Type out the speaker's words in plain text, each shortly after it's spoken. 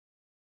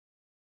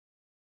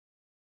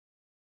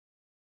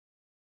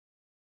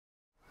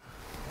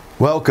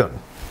Welcome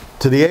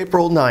to the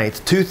April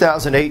 9th,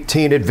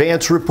 2018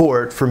 Advance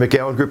Report for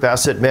McGowanGroup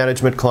Asset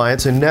Management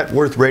clients and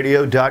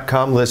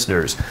NetWorthRadio.com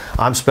listeners.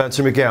 I'm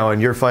Spencer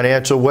McGowan, your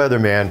financial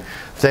weatherman.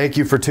 Thank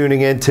you for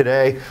tuning in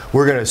today.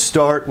 We're going to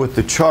start with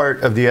the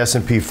chart of the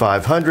S&P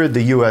 500,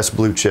 the U.S.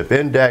 Blue Chip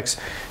Index.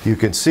 You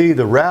can see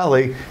the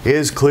rally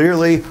is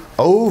clearly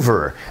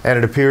over, and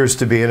it appears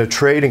to be in a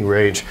trading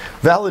range,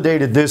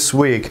 validated this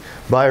week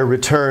by a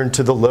return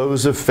to the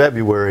lows of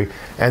February,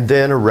 and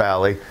then a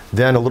rally,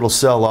 then a little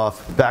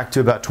sell-off back to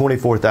about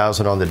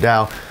 24,000 on the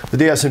Dow. But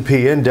the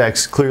S&P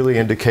index clearly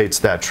indicates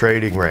that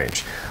trading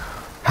range.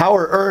 How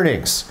are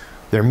earnings?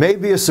 There may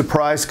be a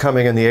surprise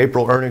coming in the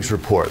April earnings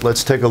report.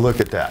 Let's take a look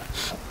at that.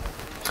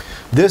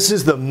 This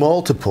is the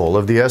multiple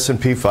of the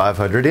S&P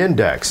 500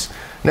 index.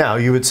 Now,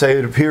 you would say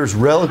it appears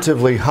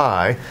relatively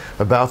high,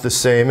 about the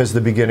same as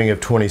the beginning of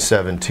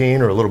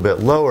 2017 or a little bit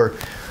lower.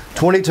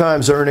 20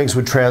 times earnings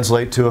would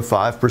translate to a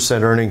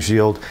 5% earnings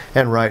yield,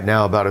 and right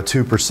now about a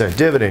 2%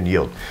 dividend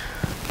yield.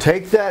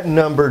 Take that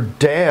number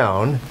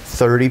down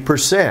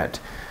 30%.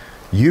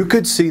 You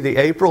could see the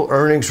April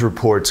earnings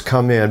reports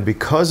come in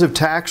because of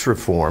tax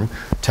reform.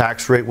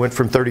 Tax rate went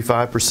from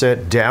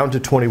 35% down to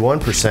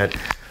 21%.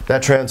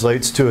 That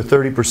translates to a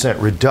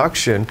 30%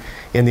 reduction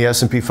in the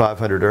S&P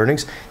 500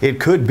 earnings. It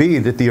could be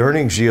that the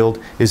earnings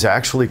yield is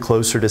actually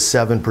closer to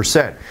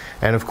 7%.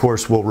 And of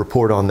course, we'll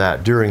report on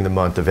that during the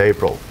month of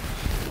April.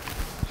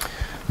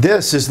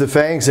 This is the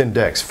FANGs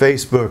index: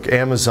 Facebook,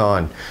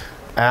 Amazon,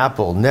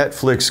 Apple,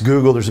 Netflix,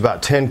 Google. There's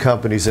about 10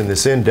 companies in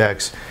this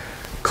index.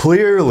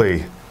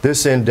 Clearly,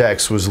 this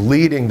index was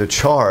leading the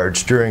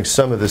charge during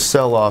some of the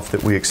sell-off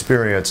that we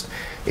experienced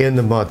in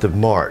the month of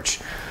March.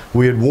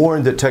 We had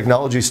warned that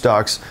technology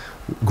stocks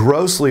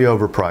grossly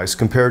overpriced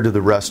compared to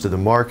the rest of the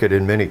market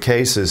in many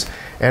cases,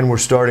 and we're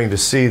starting to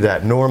see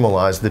that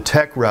normalize. The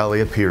tech rally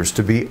appears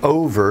to be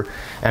over,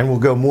 and we'll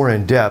go more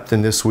in depth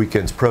in this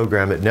weekend's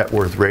program at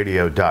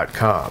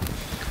NetWorthRadio.com.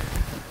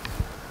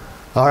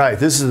 All right,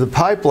 this is the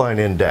pipeline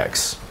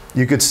index.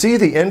 You could see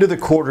the end of the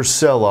quarter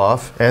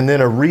sell-off and then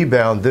a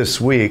rebound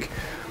this week.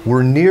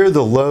 We're near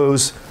the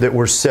lows that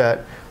were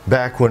set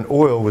back when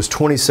oil was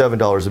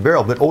 $27 a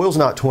barrel, but oil's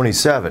not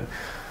 27.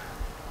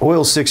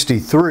 Oil's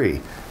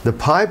 63. The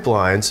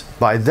pipelines,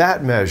 by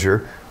that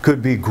measure,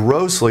 could be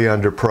grossly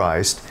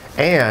underpriced,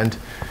 and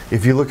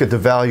if you look at the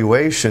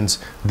valuations,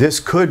 this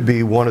could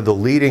be one of the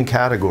leading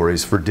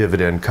categories for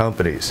dividend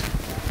companies.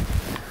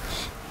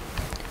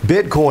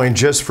 Bitcoin,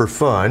 just for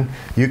fun,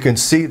 you can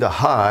see the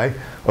high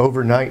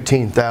over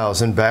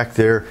 19,000 back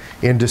there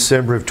in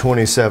December of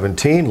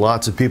 2017.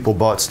 Lots of people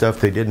bought stuff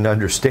they didn't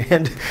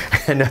understand,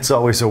 and that's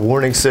always a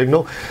warning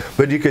signal.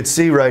 But you could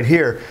see right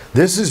here,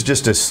 this is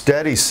just a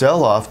steady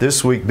sell-off.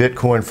 This week,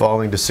 Bitcoin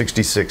falling to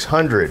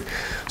 6,600.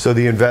 So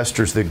the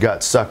investors that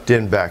got sucked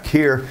in back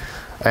here,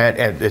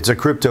 and it's a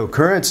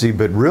cryptocurrency,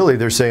 but really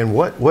they're saying,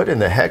 what in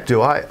the heck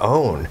do I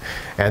own?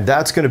 And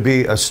that's going to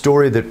be a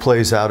story that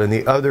plays out in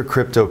the other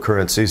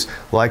cryptocurrencies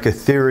like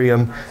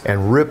Ethereum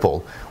and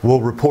Ripple. We'll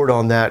report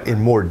on that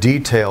in more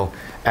detail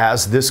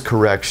as this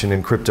correction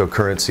in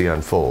cryptocurrency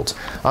unfolds.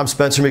 I'm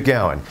Spencer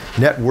McGowan,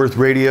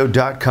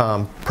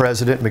 NetWorthRadio.com,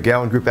 President,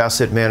 McGowanGroup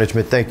Asset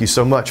Management. Thank you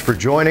so much for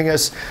joining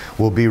us.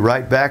 We'll be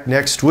right back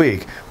next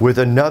week with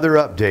another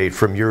update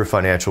from your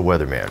financial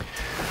weatherman.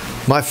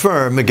 My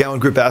firm,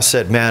 McGowanGroup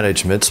Asset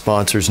Management,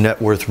 sponsors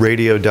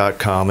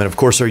NetWorthRadio.com and, of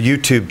course, our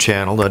YouTube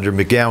channel under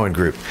McGowan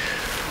Group.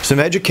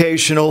 Some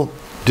educational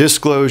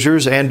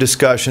disclosures and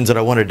discussions that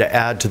I wanted to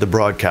add to the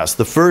broadcast.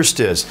 The first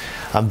is,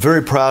 I'm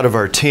very proud of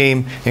our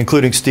team,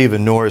 including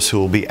Stephen Norris, who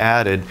will be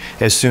added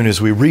as soon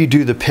as we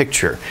redo the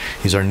picture.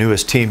 He's our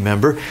newest team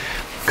member.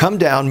 Come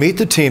down, meet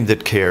the team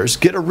that cares,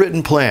 get a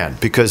written plan,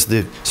 because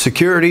the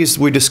securities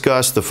we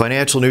discuss, the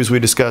financial news we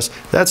discuss,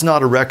 that's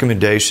not a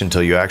recommendation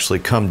until you actually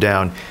come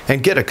down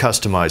and get a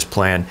customized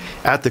plan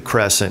at the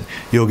Crescent.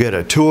 You'll get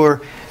a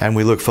tour, and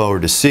we look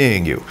forward to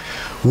seeing you.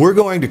 We're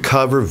going to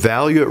cover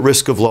value at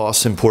risk of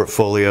loss in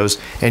portfolios,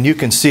 and you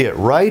can see it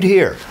right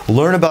here.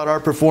 Learn about our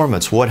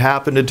performance, what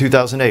happened in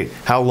 2008,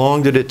 how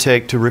long did it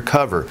take to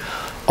recover.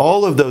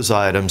 All of those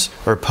items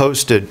are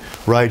posted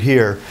right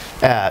here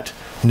at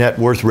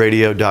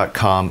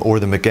NetWorthRadio.com or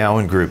the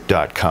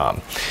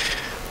McGowanGroup.com.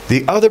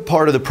 The other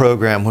part of the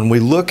program, when we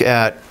look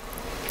at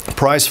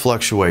price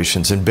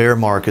fluctuations in bear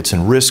markets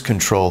and risk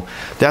control,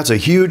 that's a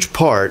huge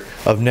part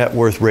of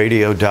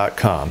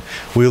NetWorthRadio.com.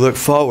 We look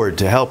forward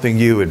to helping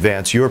you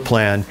advance your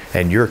plan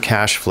and your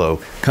cash flow.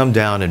 Come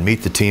down and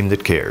meet the team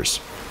that cares.